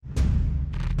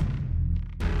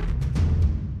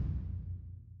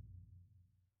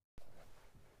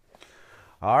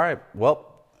All right.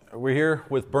 Well, we're here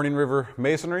with Burning River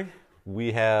Masonry.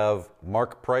 We have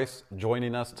Mark Price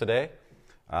joining us today.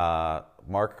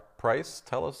 Mark Price,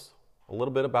 tell us a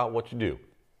little bit about what you do.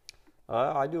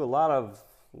 I do a lot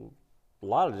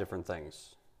of different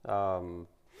things. The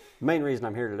main reason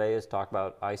I'm here today is to talk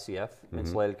about ICF,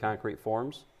 insulated concrete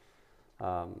forms.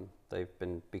 They've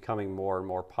been becoming more and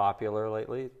more popular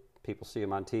lately. People see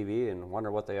them on TV and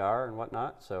wonder what they are and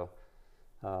whatnot. So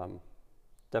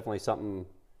definitely something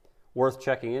worth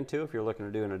checking into if you're looking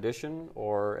to do an addition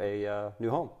or a new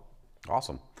home.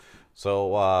 Awesome.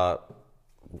 So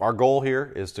our goal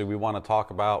here is we want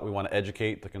to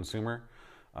educate the consumer,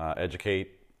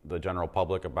 educate the general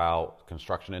public about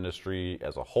construction industry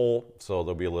as a whole. So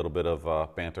there'll be a little bit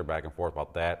of banter back and forth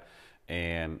about that,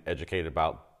 and educate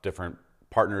about different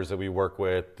partners that we work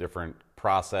with, different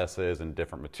processes and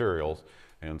different materials.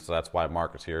 And so that's why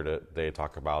Mark is here today to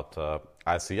talk about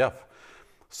ICF.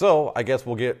 So I guess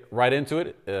we'll get right into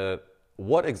it.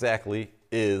 What exactly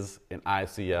is an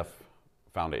ICF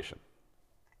foundation?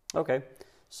 Okay,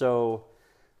 so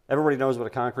everybody knows what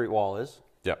a concrete wall is.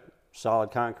 Yep.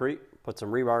 Solid concrete, put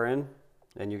some rebar in,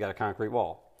 and you got a concrete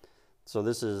wall. So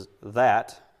this is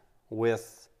that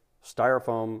with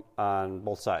styrofoam on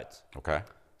both sides. Okay.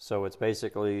 So it's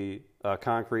basically a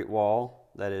concrete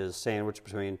wall that is sandwiched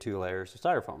between two layers of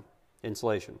styrofoam,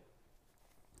 insulation.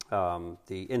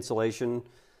 The insulation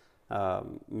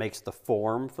makes the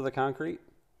form for the concrete.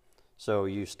 So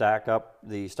you stack up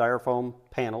the styrofoam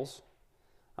panels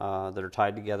that are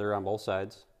tied together on both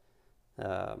sides.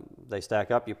 They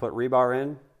stack up, you put rebar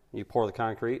in, you pour the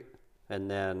concrete,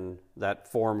 and then that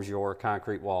forms your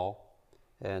concrete wall,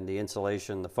 and the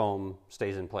insulation, the foam,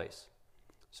 stays in place.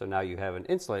 So now you have an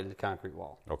insulated concrete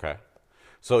wall. Okay.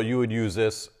 So you would use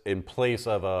this in place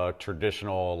of a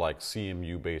traditional like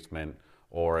CMU basement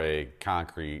or a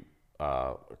concrete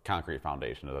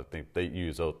foundation. I think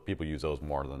people use those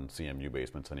more than CMU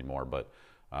basements anymore, but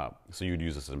so you'd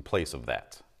use this in place of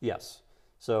that. Yes.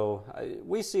 So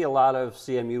we see a lot of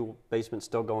CMU basements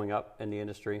still going up in the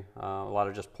industry. A lot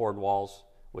of just poured walls,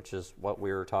 which is what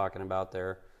we were talking about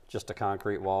there. Just a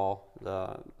concrete wall.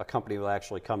 A company will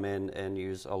actually come in and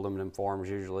use aluminum forms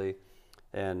usually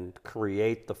and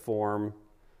create the form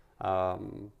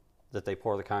that they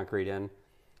pour the concrete in.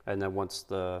 And then once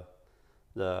the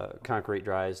concrete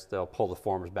dries, they'll pull the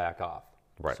forms back off.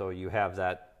 Right. So you have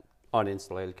that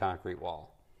uninsulated concrete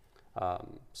wall.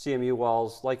 CMU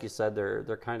walls, like you said,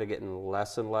 they're kind of getting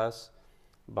less and less,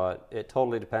 but it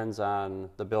totally depends on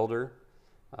the builder.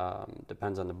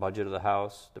 Depends on the budget of the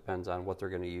house, depends on what they're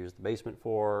going to use the basement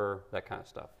for, that kind of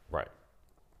stuff. Right.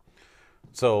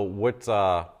 So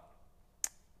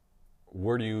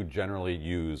where do you generally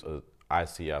use a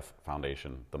ICF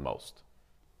foundation the most?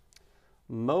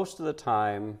 Most of the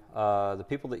time, the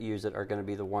people that use it are going to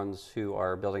be the ones who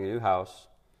are building a new house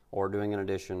or doing an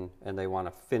addition, and they want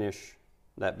to finish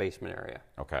that basement area.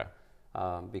 Okay.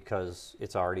 Because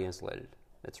it's already insulated.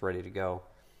 It's ready to go.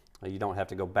 You don't have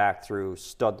to go back through,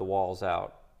 stud the walls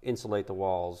out, insulate the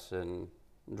walls, and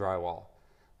drywall.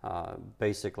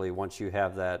 Basically, once you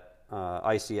have that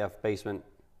ICF basement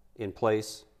in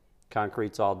place,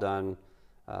 concrete's all done.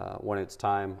 When it's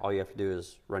time, all you have to do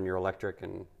is run your electric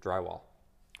and drywall.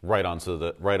 Right onto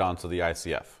the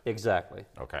ICF. Exactly.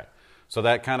 Okay. So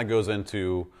that kind of goes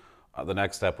into the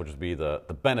next step, which would be the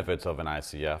benefits of an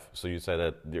ICF. So you said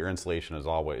that your insulation is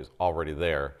always already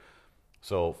there.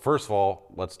 So first of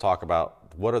all, let's talk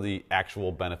about what are the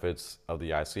actual benefits of the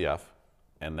ICF,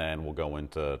 and then we'll go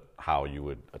into how you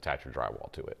would attach your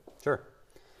drywall to it. Sure.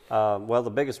 Well, the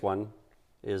biggest one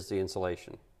is the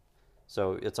insulation.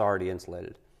 So it's already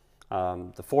insulated.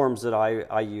 The forms that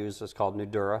I use is called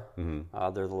Nudura.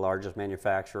 Mm-hmm. They're the largest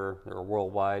manufacturer. They're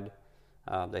worldwide.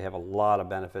 They have a lot of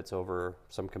benefits over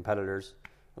some competitors.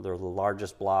 They're the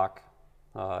largest block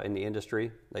in the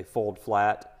industry. They fold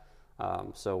flat.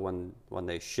 So when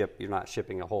they ship, you're not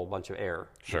shipping a whole bunch of air.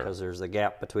 Sure. Because there's a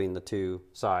gap between the two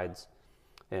sides.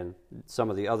 And some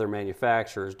of the other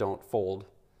manufacturers don't fold.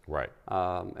 Right.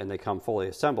 And they come fully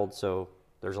assembled, so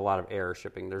there's a lot of air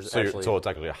shipping. So it's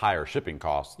actually a higher shipping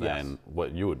cost than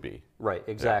what you would be. Right,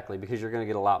 exactly, because you're going to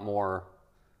get a lot more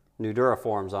Nudura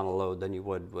forms on a load than you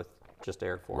would with just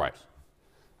air forms.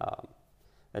 Right.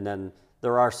 And then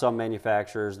there are some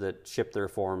manufacturers that ship their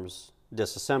forms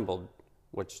disassembled,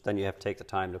 which then you have to take the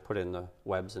time to put in the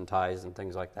webs and ties and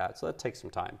things like that. So that takes some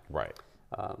time. Right.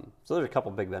 So there's a couple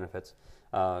big benefits.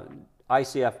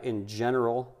 ICF in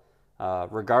general,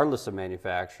 regardless of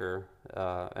manufacturer,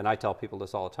 and I tell people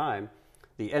this all the time,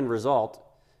 the end result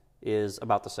is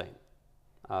about the same.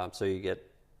 So you get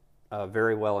a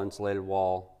very well insulated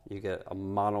wall You get a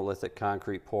monolithic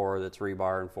concrete pour that's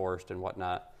rebar enforced and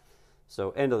whatnot.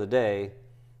 So end of the day,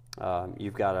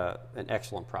 you've got an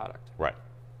excellent product. Right.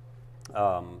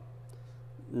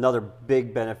 Another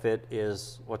big benefit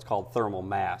is what's called thermal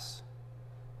mass.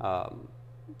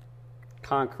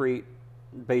 Concrete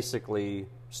basically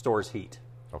stores heat.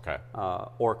 Okay.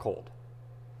 Or cold.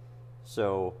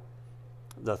 So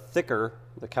the thicker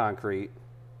the concrete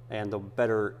and the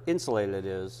better insulated it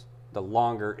is, the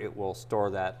longer it will store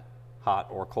that hot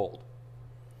or cold.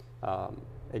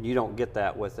 And you don't get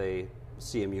that with a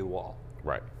CMU wall.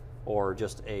 Right. Or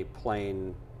just a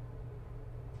plain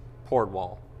poured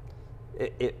wall.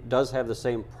 It does have the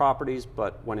same properties,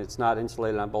 but when it's not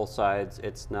insulated on both sides,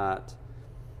 it's not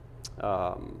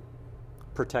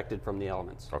protected from the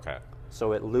elements. Okay.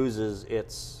 So it loses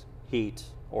its heat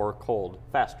or cold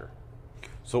faster.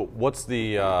 So what's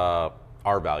the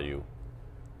R value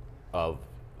of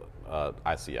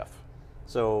ICF?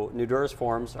 So Nudura's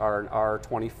forms are an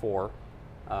R24,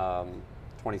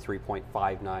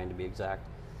 23.59 to be exact.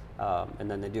 And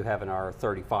then they do have an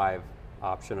R35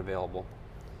 option available.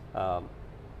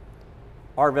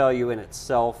 R value in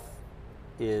itself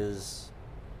is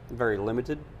very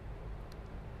limited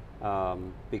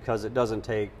because it doesn't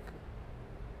take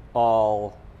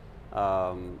all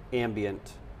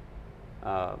ambient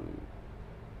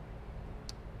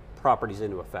properties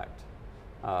into account,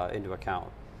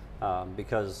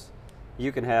 because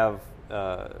you can have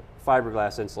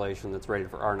fiberglass insulation that's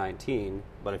rated for R19,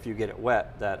 but if you get it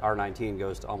wet, that R19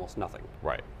 goes to almost nothing.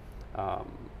 Right.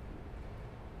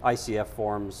 ICF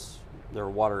forms, they're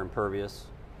water impervious.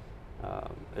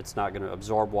 It's not going to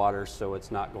absorb water, so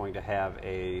it's not going to have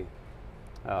a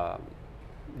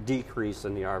decrease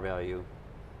in the R value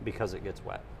because it gets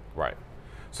wet. Right.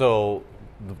 So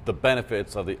the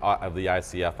benefits of the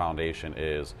ICF foundation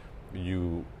is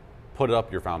you put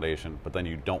up your foundation, but then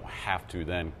you don't have to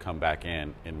then come back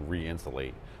in and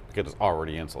re-insulate because it's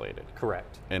already insulated.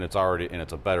 Correct. And it's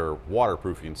a better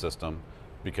waterproofing system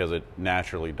because it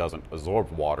naturally doesn't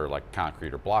absorb water like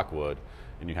concrete or blockwood,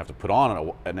 and you have to put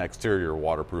on an exterior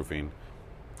waterproofing.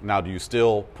 Now, do you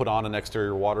still put on an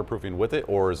exterior waterproofing with it,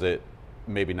 or is it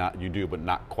maybe not, you do, but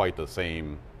not quite the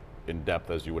same in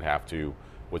depth as you would have to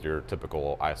with your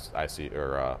typical IC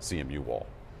or CMU wall?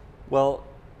 Well,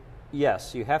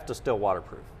 yes, you have to still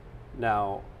waterproof.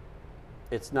 Now,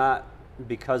 it's not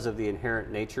because of the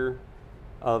inherent nature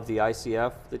of the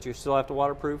ICF that you still have to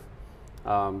waterproof,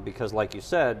 because like you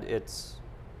said, it's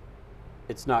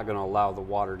not going to allow the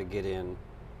water to get in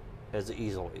as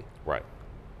easily. Right.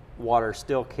 Water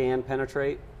still can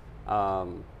penetrate,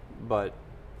 but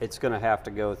it's going to have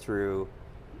to go through,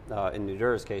 in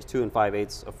Nudura's case, 2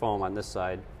 5/8 of foam on this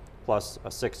side, plus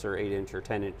a 6 or 8 inch or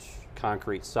 10 inch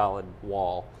concrete solid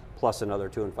wall, plus another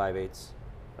 2 5/8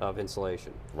 of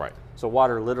insulation. Right. So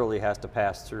water literally has to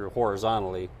pass through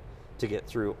horizontally to get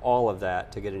through all of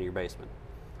that to get into your basement.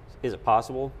 Is it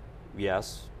possible?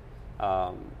 Yes.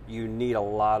 You need a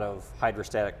lot of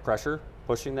hydrostatic pressure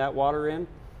pushing that water in.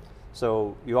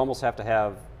 So you almost have to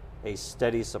have a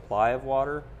steady supply of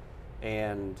water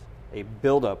and a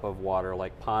buildup of water,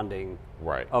 like ponding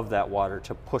Right. of that water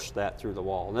to push that through the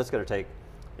wall. And that's going to take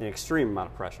an extreme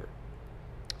amount of pressure.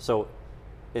 So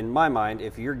in my mind,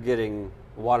 if you're getting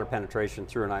water penetration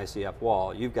through an ICF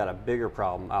wall, you've got a bigger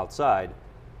problem outside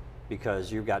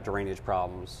because you've got drainage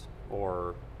problems,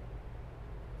 or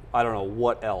I don't know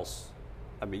what else.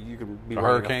 I mean, you can be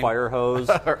running a fire hose.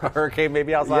 A hurricane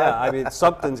maybe outside? Yeah, I mean,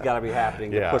 something's got to be happening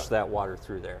to Yeah. push that water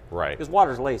through there. Right. Because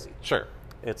water's lazy. Sure.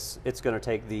 It's going to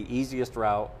take the easiest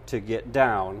route to get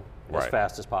down as Right.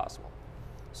 fast as possible.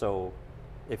 So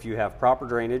if you have proper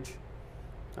drainage,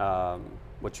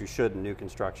 which you should in new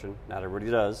construction, not everybody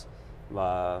does,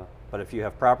 but if you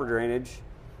have proper drainage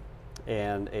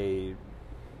and a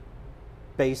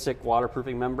basic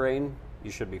waterproofing membrane, you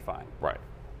should be fine. Right.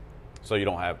 So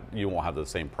you won't have the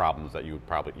same problems that you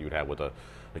would have with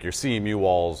like your CMU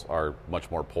walls are much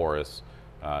more porous.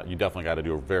 You definitely got to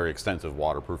do a very extensive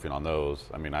waterproofing on those.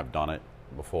 I mean, I've done it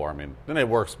before. I mean, then it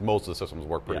works. Most of the systems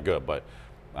work pretty good, but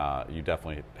you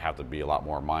definitely have to be a lot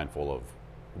more mindful of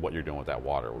what you're doing with that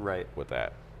water. Right. With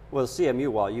that. Well, the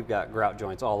CMU wall, you've got grout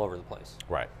joints all over the place.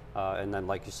 Right. And then,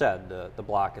 like you said, the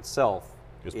block itself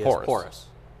Is is porous.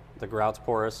 The grout's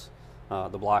porous,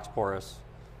 the block's porous.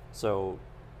 So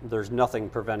there's nothing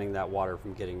preventing that water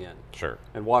from getting in. Sure.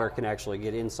 And water can actually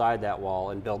get inside that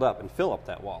wall and build up and fill up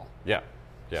that wall. Yeah.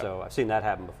 Yeah. So I've seen that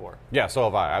happen before. Yeah, so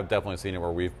have I. I've definitely seen it where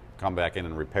we've come back in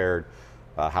and repaired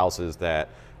houses that,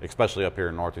 especially up here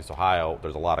in Northeast Ohio,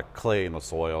 there's a lot of clay in the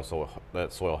soil, so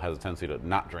that soil has a tendency to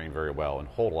not drain very well and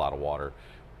hold a lot of water.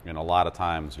 And a lot of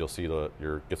times you'll see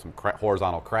get some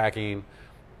horizontal cracking,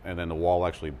 and then the wall will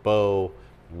actually bow.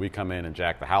 We come in and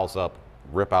jack the house up,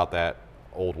 rip out that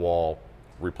old wall,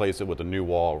 replace it with a new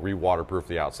wall, re-waterproof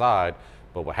the outside.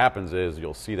 But what happens is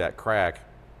you'll see that crack,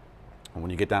 and when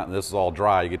you get down, this is all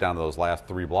dry, you get down to those last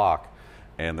 3 blocks,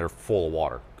 and they're full of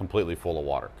water, completely full of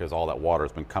water, because all that water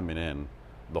has been coming in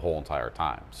the whole entire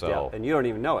time. So Yeah, and you don't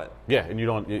even know it. yeah, and you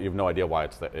have no idea why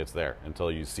it's there until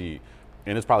you see,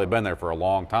 and it's probably been there for a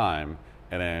long time,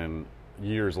 and then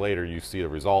years later you see the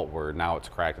result where now it's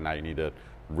cracked, and now you need to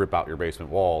rip out your basement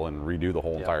wall and redo the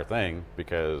whole entire thing,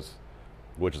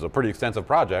 which is a pretty extensive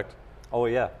project. Oh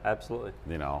yeah, absolutely.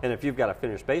 You know, And if you've got a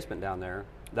finished basement down there,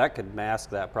 that could mask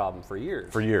that problem for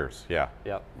years. for years, yeah.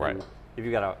 Yep. Right. And if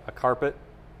you've got a carpet,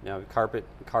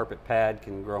 carpet pad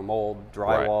can grow mold,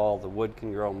 Right. drywall, the wood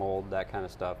can grow mold, that kind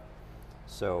of stuff.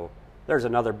 So there's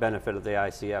another benefit of the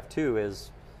ICF too,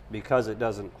 is because it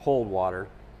doesn't hold water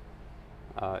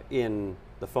in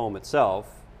the foam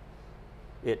itself,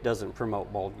 it doesn't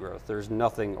promote mold growth. There's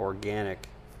nothing organic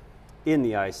in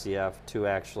the ICF to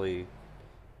actually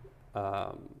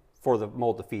for the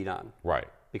mold to feed on. Right.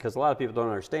 Because a lot of people don't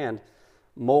understand,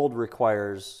 mold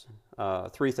requires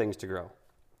 3 things to grow: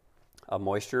 a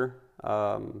moisture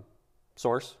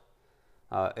source,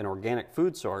 an organic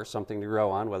food source, something to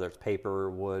grow on, whether it's paper,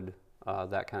 wood,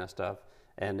 that kind of stuff,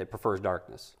 and it prefers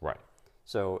darkness. Right.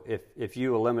 So if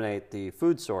you eliminate the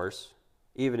food source,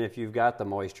 even if you've got the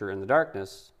moisture and the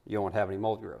darkness, you won't have any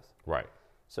mold growth. Right.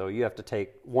 So you have to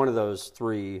take one of those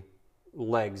 3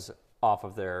 legs off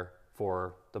of there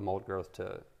for the mold growth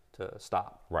to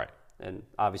stop. Right. And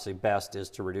obviously best is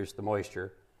to reduce the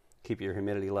moisture, keep your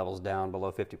humidity levels down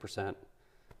below 50%,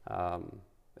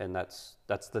 and that's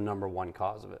the number one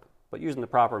cause of it. But using the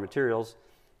proper materials,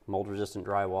 mold-resistant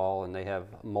drywall, and they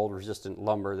have mold-resistant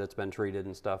lumber that's been treated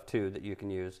and stuff too that you can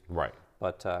use. Right.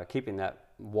 But keeping that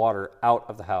water out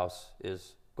of the house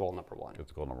is goal number 1.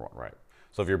 It's goal number 1, right.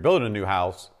 So if you're building a new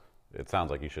house, it sounds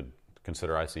like you should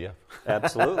consider ICF.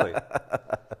 Absolutely.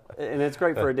 And it's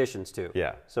great for additions too.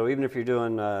 Yeah. So even if you're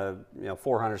doing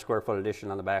 400 square foot addition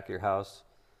on the back of your house,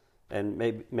 and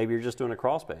maybe you're just doing a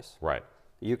crawl space, Right.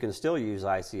 you can still use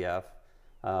ICF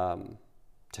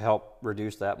to help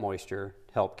reduce that moisture,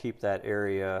 help keep that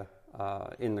area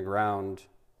in the ground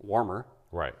warmer,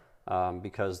 Right.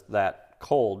 because that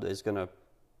cold is going to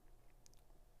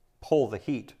pull the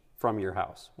heat from your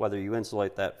house. Whether you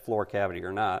insulate that floor cavity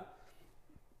or not,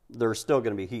 there's still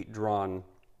going to be heat drawn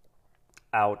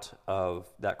out of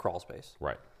that crawl space.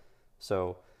 Right.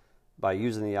 So by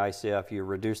using the ICF, you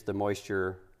reduce the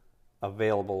moisture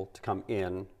available to come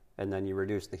in, and then you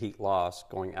reduce the heat loss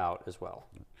going out as well.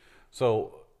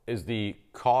 So is the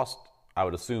cost, I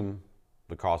would assume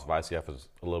the cost of ICF is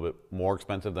a little bit more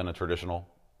expensive than a traditional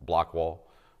block wall.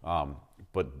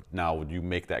 But now would you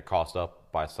make that cost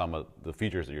up by some of the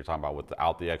features that you're talking about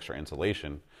without the extra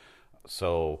insulation?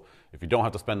 So if you don't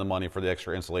have to spend the money for the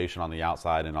extra insulation on the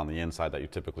outside and on the inside that you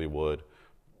typically would,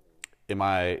 am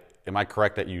I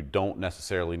correct that you don't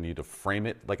necessarily need to frame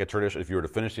it like a traditional, if you were to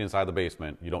finish the inside of the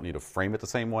basement, you don't need to frame it the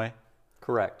same way?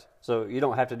 Correct. So you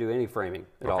don't have to do any framing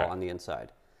at all on the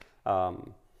inside.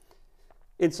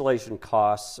 Insulation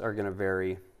costs are going to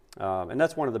vary, and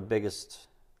that's one of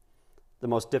the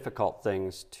most difficult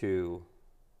things to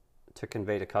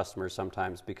convey to customers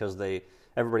sometimes, because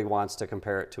everybody wants to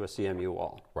compare it to a CMU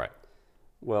wall. Right.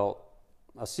 Well,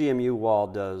 a CMU wall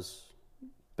does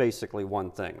basically one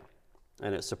thing,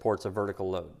 and it supports a vertical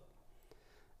load.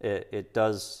 It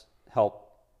does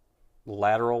help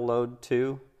lateral load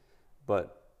too,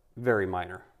 but very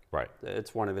minor. Right.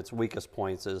 It's one of its weakest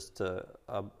points is to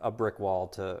a brick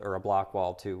wall or a block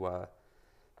wall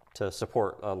to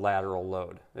support a lateral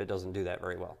load. It doesn't do that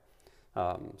very well.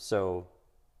 So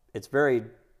it's very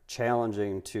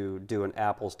challenging to do an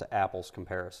apples to apples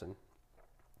comparison.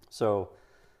 So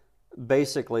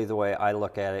basically the way I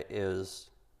look at it is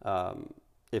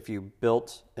if you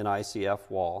built an ICF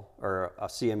wall, or a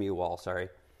CMU wall, sorry,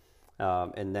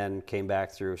 and then came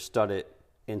back through, stud it,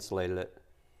 insulated it,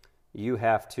 you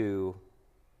have to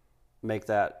make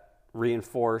that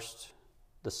reinforced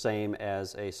the same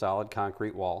as a solid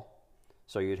concrete wall.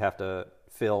 So you'd have to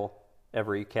fill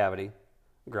every cavity,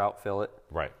 grout fill it,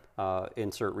 Right.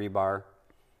 Insert rebar,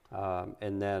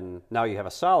 and then now you have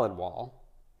a solid wall.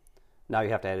 Now you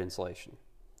have to add insulation.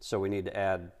 So we need to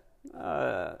add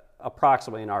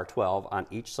approximately an R12 on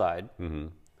each side. Mm-hmm.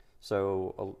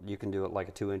 So you can do it like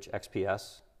a 2-inch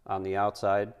XPS on the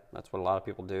outside. That's what a lot of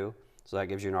people do. So that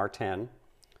gives you an R10.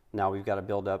 Now we've got to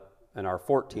build up an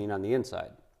R14 on the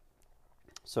inside.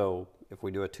 So if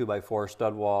we do a 2x4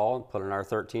 stud wall and put an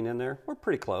R13 in there, we're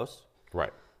pretty close.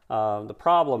 Right. The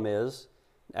problem is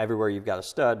everywhere you've got a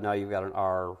stud, now you've got an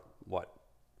R, what,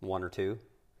 1 or 2?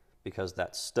 Because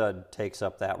that stud takes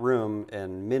up that room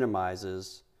and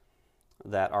minimizes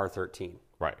that R13.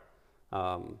 Right.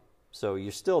 So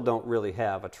you still don't really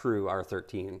have a true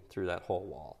R13 through that whole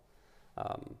wall.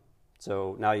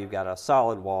 So now you've got a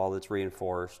solid wall that's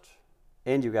reinforced,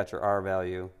 and you've got your R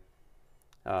value,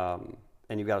 and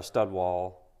you've got a stud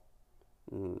wall,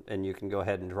 and you can go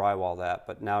ahead and drywall that.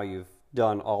 But now you've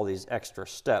done all these extra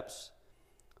steps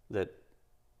that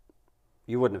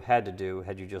you wouldn't have had to do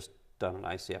had you just done an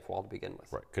ICF wall to begin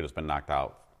with. Right. Could have been knocked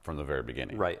out from the very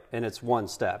beginning. Right. And it's one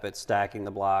step. It's stacking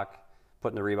the block,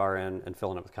 putting the rebar in, and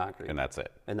filling it with concrete. And that's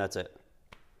it. And that's it.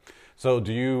 So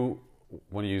do you,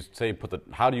 when you say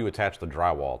how do you attach the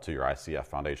drywall to your ICF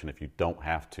foundation if you don't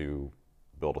have to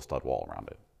build a stud wall around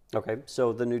it? Okay.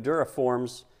 So the Nudura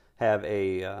forms have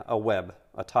a web,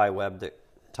 a tie web that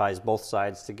ties both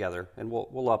sides together. And we'll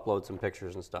upload some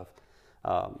pictures and stuff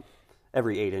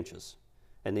every 8 inches.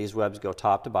 And these webs go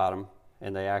top to bottom,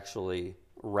 and they actually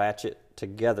ratchet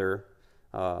together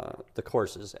the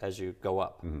courses as you go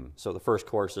up. Mm-hmm. So the first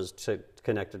course is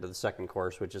connected to the second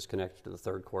course, which is connected to the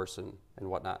third course and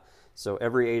whatnot. So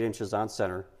every 8 inches on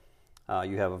center,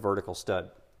 you have a vertical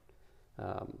stud.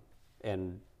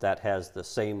 And that has the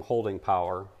same holding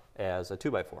power as a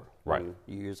 2x4. Right. When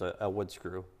you use a wood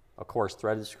screw. A coarse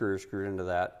threaded screw screwed into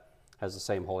that has the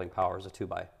same holding power as a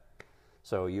 2x.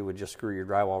 So you would just screw your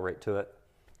drywall right to it.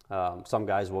 Some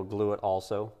guys will glue it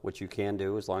also, which you can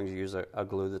do as long as you use a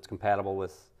glue that's compatible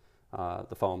with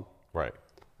the foam. Right.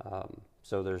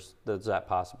 So there's that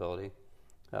possibility.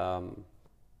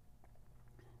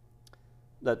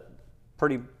 That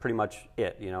pretty much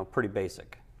it. Pretty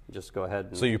basic. Just go ahead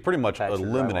and so you pretty much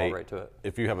eliminate right to it.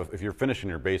 If you're finishing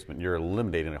your basement, you're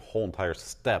eliminating a whole entire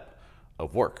step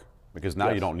of work because now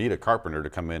you don't need a carpenter to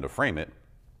come in to frame it.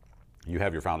 You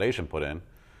have your foundation put in.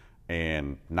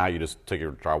 And now you just take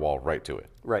your drywall right to it.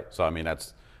 Right. So, I mean,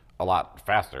 that's a lot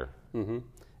faster. Mm-hmm.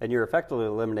 And you're effectively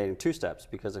eliminating 2 steps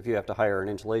because if you have to hire an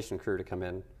insulation crew to come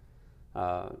in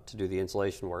to do the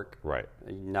insulation work, right.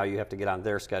 Now you have to get on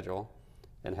their schedule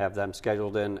and have them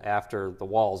scheduled in after the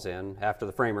wall's in, after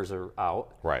the framers are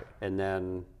out. Right. And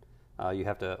then you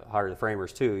have to hire the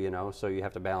framers too, so you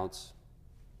have to balance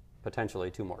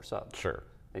potentially 2 more subs. Sure.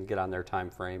 And get on their time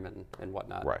frame and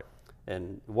whatnot. Right.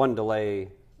 And one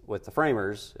delay with the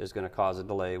framers is going to cause a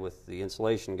delay with the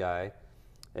insulation guy,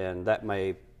 and that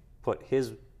may put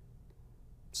his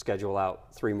schedule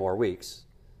out 3 more weeks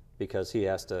because he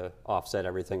has to offset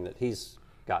everything that he's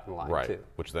got in line right. too.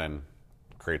 Which then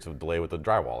creates a delay with the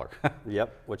drywaller.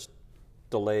 Yep, which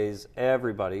delays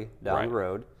everybody down right. the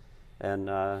road and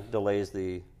delays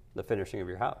the finishing of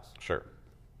your house. Sure.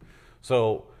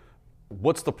 So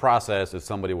what's the process if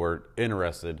somebody were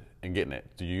interested in getting it?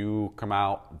 Do you come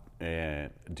out and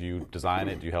do you design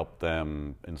it? Do you help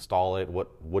them install it?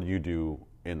 What do you do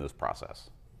in this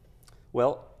process?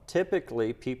 Well,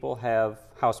 typically people have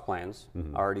house plans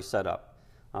already set up.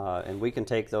 And we can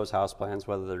take those house plans,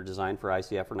 whether they're designed for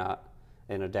ICF or not,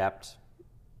 and adapt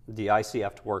the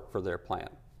ICF to work for their plan.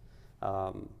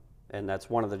 And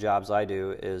that's one of the jobs I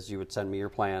do is you would send me your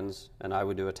plans and I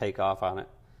would do a takeoff on it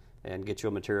and get you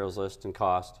a materials list and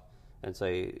cost and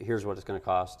say, here's what it's going to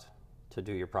cost to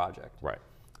do your project. Right.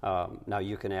 Now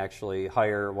you can actually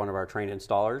hire one of our trained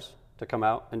installers to come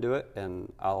out and do it,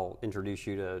 and I'll introduce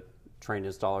you to trained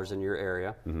installers in your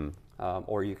area,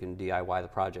 or you can DIY the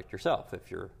project yourself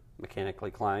if you're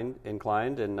mechanically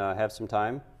inclined and have some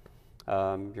time.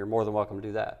 You're more than welcome to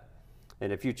do that.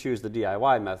 And if you choose the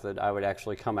DIY method, I would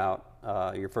actually come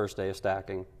out your first day of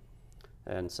stacking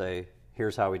and say,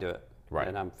 here's how we do it. Right.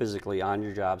 And I'm physically on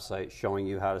your job site showing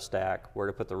you how to stack, where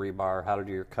to put the rebar, how to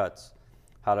do your cuts,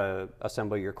 how to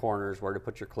assemble your corners, where to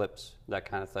put your clips, that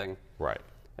kind of thing. Right.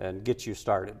 And get you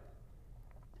started.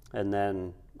 And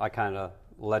then I kind of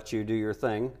let you do your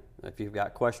thing. If you've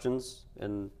got questions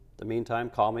in the meantime,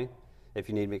 call me. If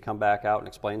you need me to come back out and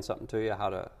explain something to you, how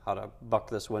to buck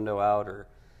this window out, or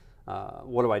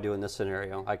what do I do in this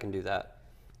scenario, I can do that.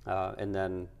 And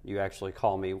then you actually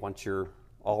call me once you're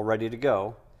all ready to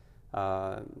go.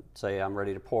 Say I'm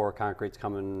ready to pour, concrete's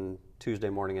coming Tuesday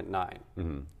morning at 9.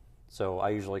 Mm-hmm. So I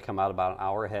usually come out about an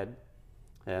hour ahead,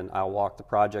 and I'll walk the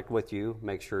project with you,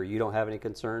 make sure you don't have any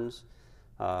concerns.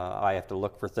 I have to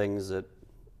look for things that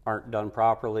aren't done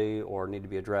properly or need to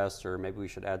be addressed, or maybe we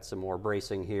should add some more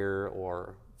bracing here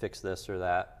or fix this or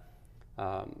that.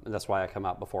 And that's why I come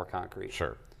out before concrete.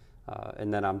 Sure.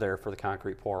 And then I'm there for the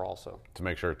concrete pour also. To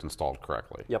make sure it's installed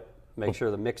correctly. Yep. Make sure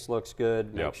the mix looks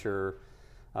good. Make Yep. sure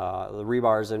the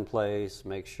rebar's in place,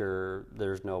 make sure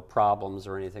there's no problems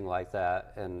or anything like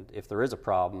that. And if there is a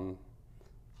problem,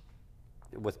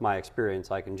 with my experience,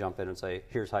 I can jump in and say,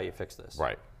 here's how you fix this.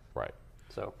 Right, right.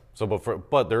 So,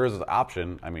 but there is an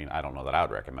option. I mean, I don't know that I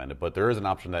would recommend it, but there is an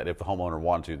option that if the homeowner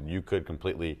wanted to, you could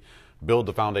completely build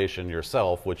the foundation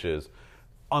yourself, which is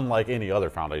unlike any other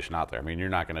foundation out there. I mean, you're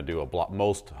not going to do a block.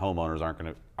 Most homeowners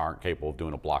aren't capable of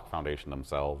doing a block foundation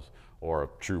themselves or a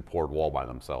true poured wall by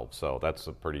themselves. So that's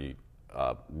a pretty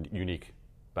unique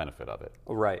benefit of it.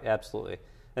 right, absolutely.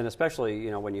 And especially,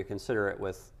 when you consider it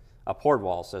with a poured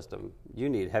wall system, you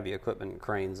need heavy equipment,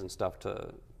 cranes and stuff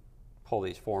to pull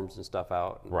these forms and stuff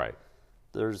out. And Right.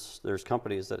 there's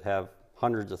companies that have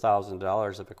hundreds of thousands of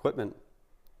dollars of equipment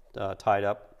tied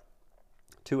up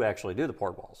to actually do the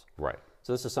poured walls. Right.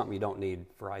 So this is something you don't need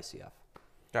for ICF.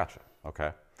 Gotcha.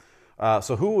 Okay.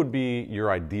 So who would be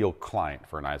your ideal client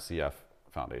for an ICF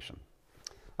foundation?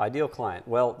 Ideal client.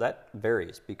 Well, that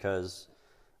varies because,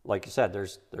 like you said,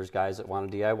 there's guys that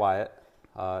want to DIY it,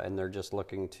 and they're just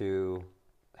looking to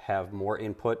have more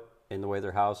input in the way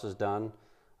their house is done,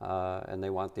 and they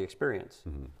want the experience.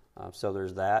 So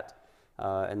there's that,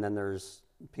 and then there's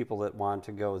people that want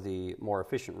to go the more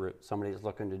efficient route. Somebody that's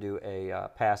looking to do a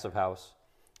passive house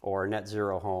or a net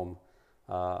zero home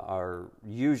are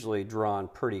usually drawn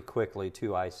pretty quickly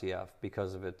to ICF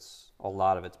because of a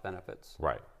lot of its benefits.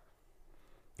 Right.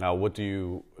 Now, what do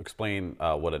you explain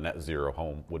what a net zero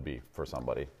home would be for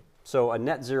somebody? So a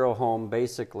net zero home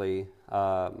basically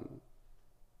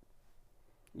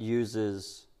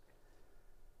uses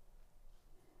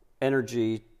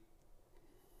energy.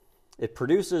 It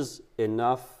produces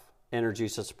enough energy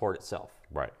to support itself.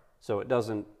 Right. So it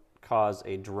doesn't cause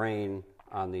a drain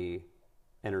on the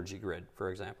energy grid, for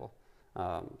example.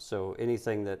 So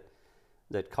anything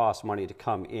that costs money to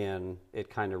come in, it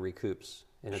kind of recoups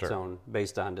in its own,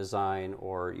 based on design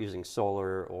or using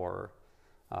solar or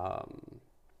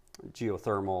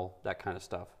geothermal, that kind of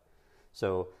stuff.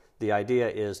 So the idea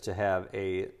is to have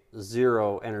a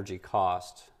zero energy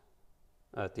cost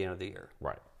at the end of the year.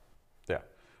 Right. Yeah.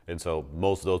 And so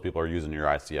most of those people are using your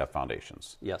ICF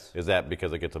foundations. Yes. Is that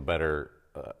because it gets a better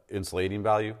insulating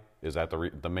value? Is that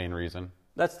the main reason?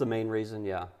 That's the main reason,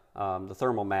 yeah. The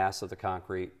thermal mass of the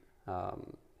concrete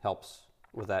helps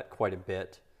with that quite a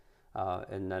bit.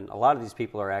 And then a lot of these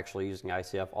people are actually using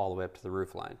ICF all the way up to the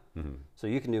roof line. So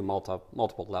you can do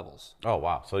multiple levels. Oh,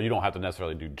 wow. So you don't have to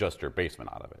necessarily do just your basement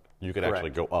out of it. You could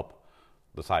actually go up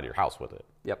the side of your house with it.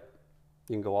 Yep.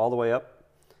 You can go all the way up.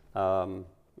 A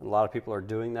lot of people are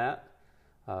doing that.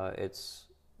 It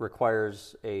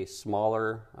requires a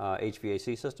smaller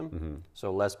HVAC system,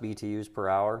 so less BTUs per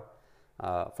hour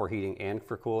for heating and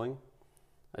for cooling.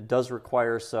 It does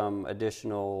require some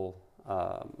additional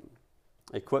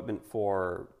equipment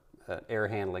for an air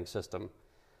handling system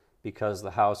because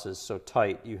the house is so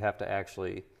tight. You have to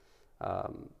actually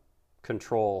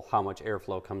control how much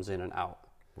airflow comes in and out.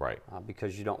 Right.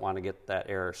 Because you don't want to get that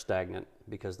air stagnant,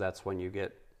 because that's when you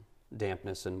get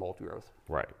dampness and mold growth.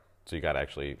 Right. So you got to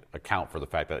actually account for the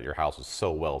fact that your house is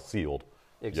so well sealed.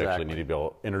 Exactly. You actually need to be able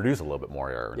to introduce a little bit more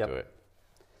air into it.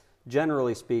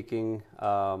 Generally speaking,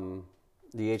 the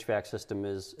HVAC system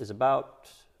is about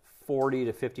 40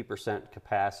 to 50%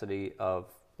 capacity of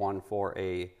one for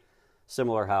a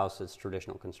similar house that's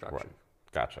traditional construction.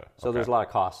 Right. Gotcha. So there's a lot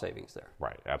of cost savings there.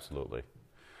 Right. Absolutely.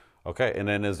 Okay. And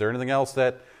then is there anything else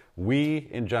that we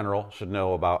in general should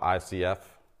know about ICF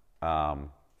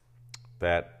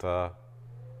that's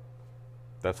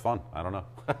fun? I don't know.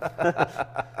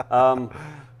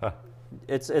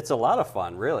 It's a lot of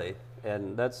fun, really,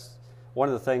 and that's one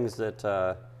of the things that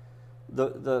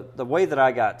the way that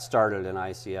I got started in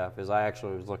ICF is I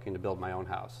actually was looking to build my own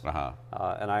house,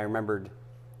 and I remembered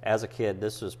as a kid,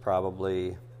 this was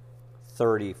probably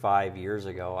 35 years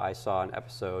ago. I saw an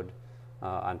episode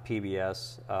on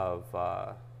PBS of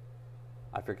I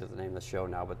forget the name of the show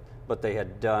now, but they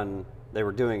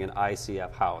were doing an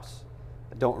ICF house.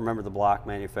 I don't remember the block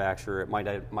manufacturer. It might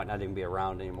not even be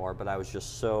around anymore, but I was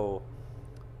just so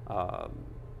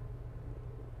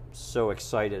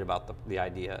excited about the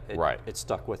idea. It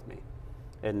stuck with me.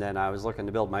 And then I was looking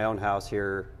to build my own house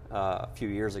here a few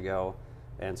years ago,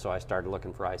 and so I started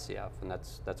looking for ICF, and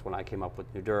that's when I came up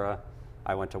with Nudura.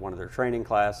 I went to one of their training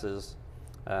classes,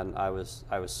 and I was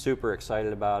super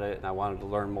excited about it, and I wanted to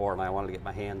learn more, and I wanted to get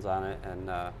my hands on it,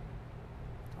 and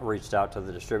reached out to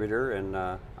the distributor, and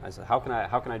I said, how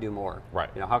can I do more? Right.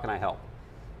 How can I help?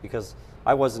 Because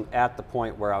I wasn't at the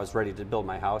point where I was ready to build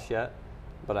my house yet,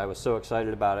 but I was so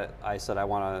excited about it. I said,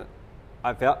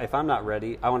 if I'm not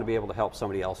ready, I want to be able to help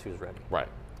somebody else who's ready. Right.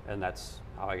 And that's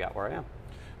how I got where I am.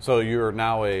 So you're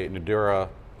now a Nudura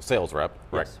Sales rep,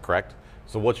 Yes. correct?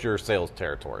 So what's your sales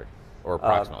territory, or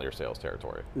approximately your sales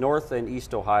territory? North and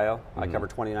East Ohio. I cover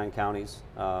 29 counties,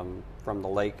 from the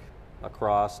lake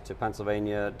across to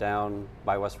Pennsylvania, down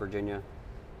by West Virginia.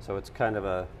 So it's kind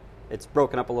of it's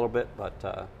broken up a little bit,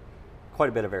 but quite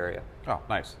a bit of area. Oh,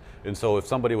 nice. And so if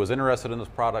somebody was interested in this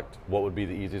product, what would be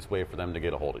the easiest way for them to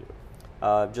get a hold of you?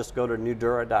 Just go to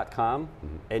nudura.com,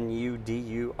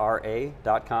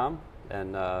 NUDURA.com,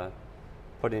 and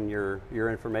put in your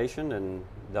information, and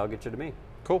they'll get you to me.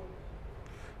 Cool.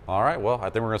 All right. Well,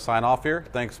 I think we're going to sign off here.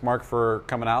 Thanks, Mark, for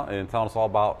coming out and telling us all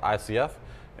about ICF.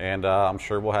 And I'm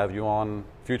sure we'll have you on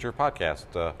future podcasts.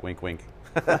 Wink, wink.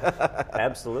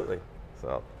 Absolutely.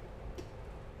 So.